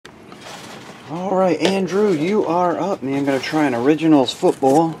Alright, Andrew, you are up, man. I'm going to try an Originals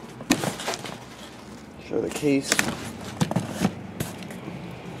football. Show the case.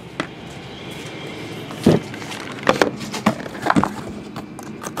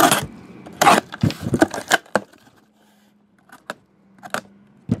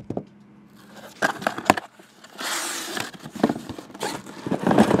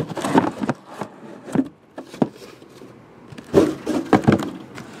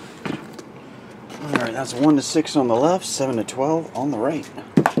 Alright, that's 1 to 6 on the left, 7 to 12 on the right.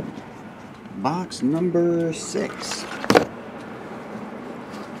 Box number 6.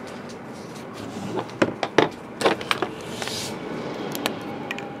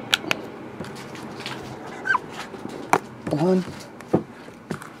 One,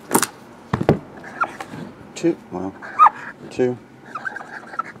 two, well, 2,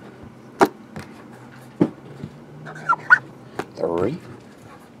 3,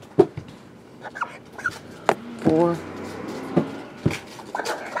 4,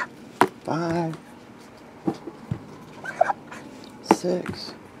 5,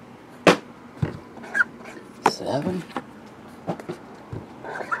 6, 7,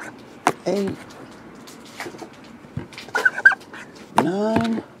 8,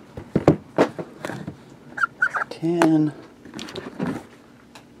 9, 10,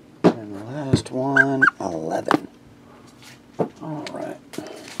 and the last one, 11. All right.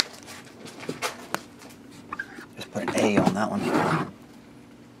 Just put an A on that one.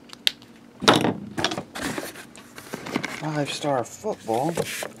 5-star football.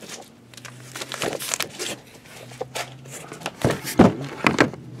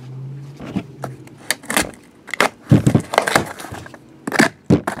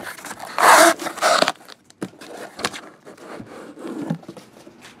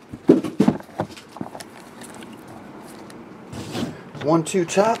 One, 2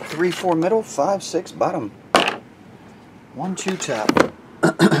 top, 3, 4 middle, 5, 6 bottom. 1, 2 top.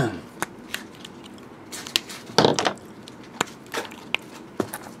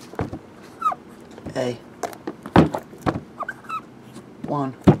 A.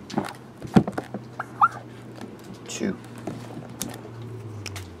 1, 2.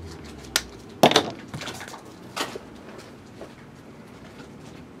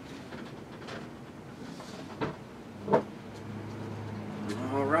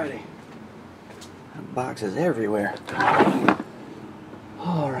 Alrighty. Boxes everywhere.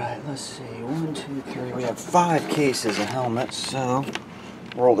 Alright, let's see. 1, 2, 3. We have 5 cases of helmets, so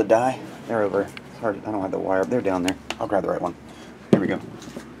roll the die. They're over. Sorry, I don't have the wire. They're down there. I'll grab the right one. Here we go.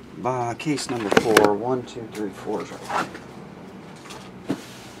 Case number 4. 1, 2, 3, 4 is right.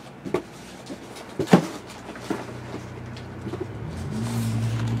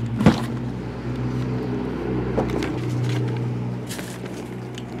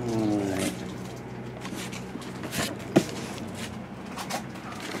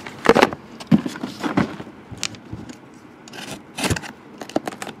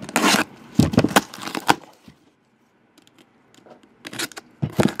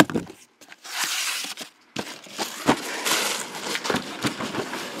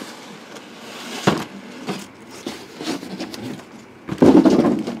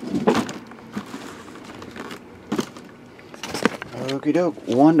 Okie doke.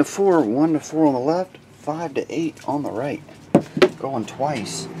 1 to 4, 1 to 4 on the left, 5 to 8 on the right. Going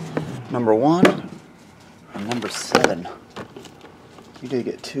twice. Number 1 and number 7. You did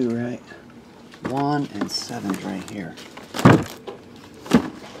get 2, right? 1 and 7's right here.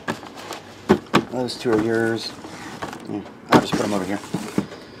 Those 2 are yours. Yeah, I'll just put them over here.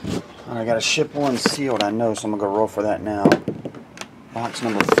 I got to ship one sealed, I know, so I'm going to go roll for that now. Box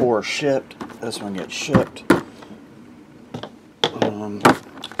number 4 shipped. This one gets shipped.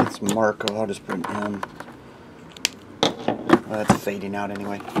 It's Marco. I'll just put him. Well, that's fading out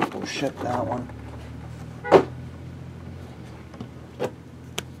anyway. We'll ship that one.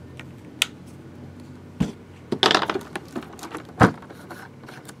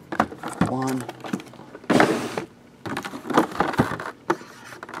 One,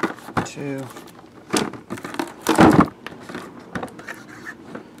 2,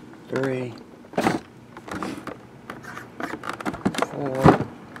 3, 4,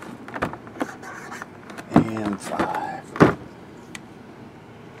 and 5.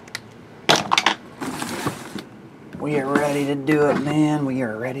 We are ready to do it, man. We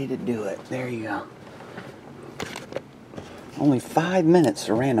are ready to do it. There you go. Only 5 minutes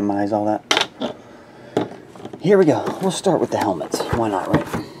to randomize all that. Here we go. We'll start with the helmets. Why not, right?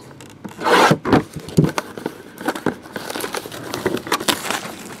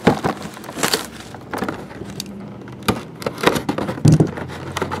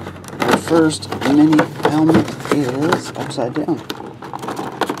 first mini helmet is upside down.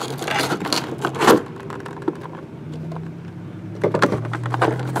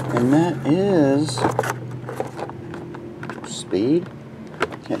 And that is Speed.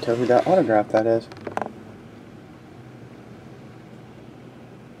 Can't tell who that autograph that is.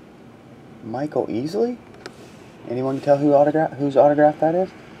 Michael Easley? Anyone can tell whose autograph that is?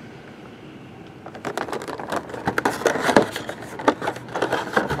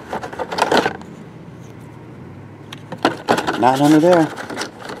 Not under there.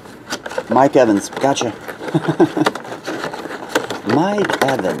 Mike Evans. Gotcha. Mike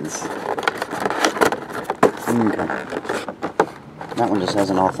Evans. Okay. That one just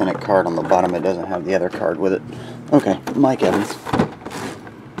has an authentic card on the bottom. It doesn't have the other card with it. Okay, Mike Evans.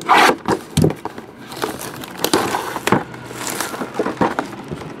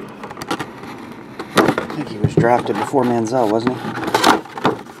 I think he was drafted before Manziel, wasn't he?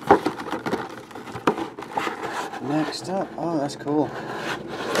 Next up, oh, that's cool.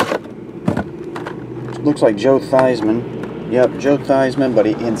 Looks like Joe Theismann. Yep, Joe Theismann, but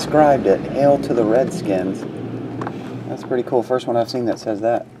he inscribed it, "Hail to the Redskins." That's pretty cool. First one I've seen that says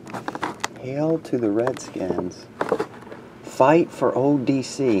that. Hail to the Redskins. Fight for old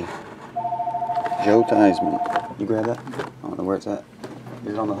DC. Joe Theismann. You grab that? I don't know where it's at.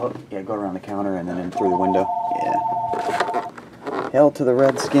 Is it on the hook? Yeah, go around the counter and then in through the window. Yeah. Hail to the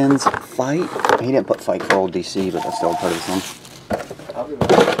Redskins. Fight. He didn't put fight for old DC, but that's still part of the song. I'll be back.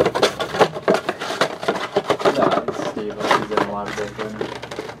 No, it's Steve. He's in a lot of good things.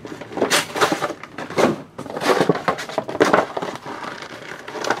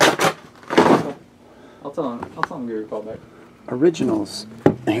 I'll tell him to give you a call back. Originals.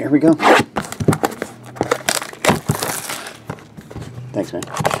 Here we go. Thanks, man.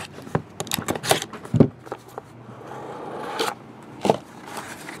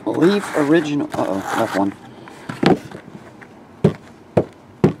 Leaf original. Uh-oh, left one.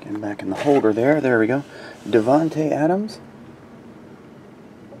 Getting back in the holder there. There we go. Devontae Adams.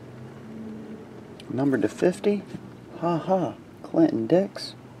 Numbered to 50. Ha ha. Clinton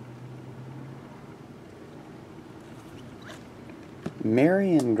Dix.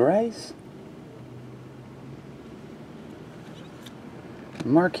 Marion Grice.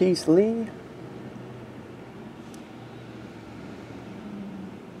 Marquise Lee.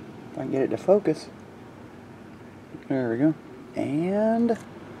 If I can get it to focus. There we go. And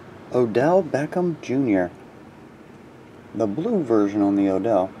Odell Beckham Jr. The blue version on the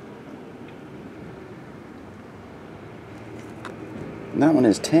Odell. And that one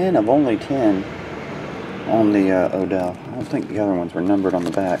is 10 of only 10 on the Odell. I don't think the other ones were numbered on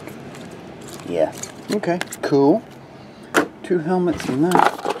the back. Yeah. Okay, cool. 2 helmets in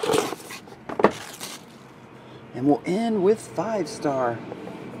that. And we'll end with 5-star.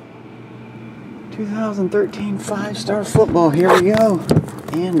 2013 5-star football. Here we go.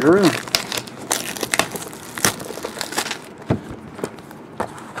 Andrew.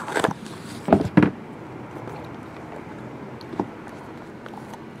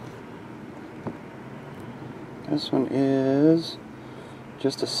 This one is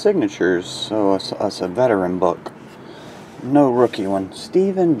just a signatures, so it's a veteran book. No rookie one.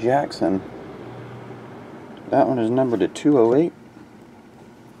 Steven Jackson. That one is numbered to 208.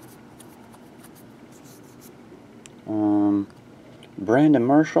 Brandon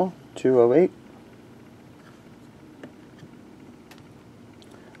Marshall, 208.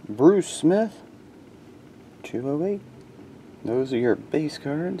 Bruce Smith, 208. Those are your base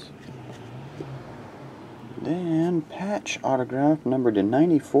cards. Then patch autograph numbered to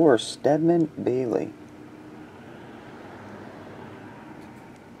 94, Stedman Bailey.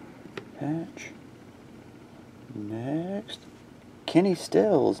 Patch. Next, Kenny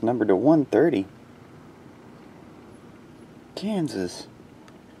Stills, numbered to 130. Kansas.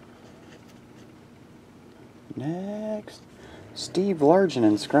 Next, Steve Largent,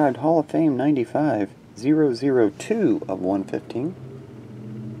 inscribed Hall of Fame 95, 002 of 115.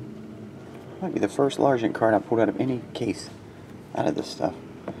 Might be the first Largent card I pulled out of any case out of this stuff.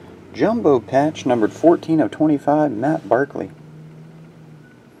 Jumbo patch numbered 14 of 25, Matt Barkley.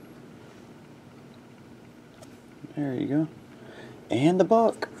 There you go. And the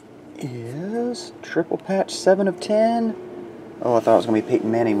book is triple patch 7 of 10. Oh, I thought it was going to be Peyton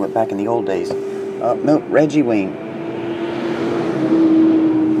Manning went back in the old days. Nope, Reggie Wayne.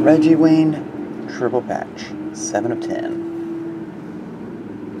 Reggie Wayne, triple patch, 7 of 10.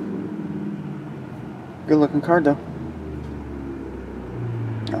 Good looking card though.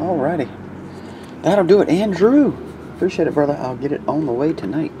 Alrighty. That'll do it, Andrew. Appreciate it, brother. I'll get it on the way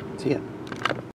tonight. See ya.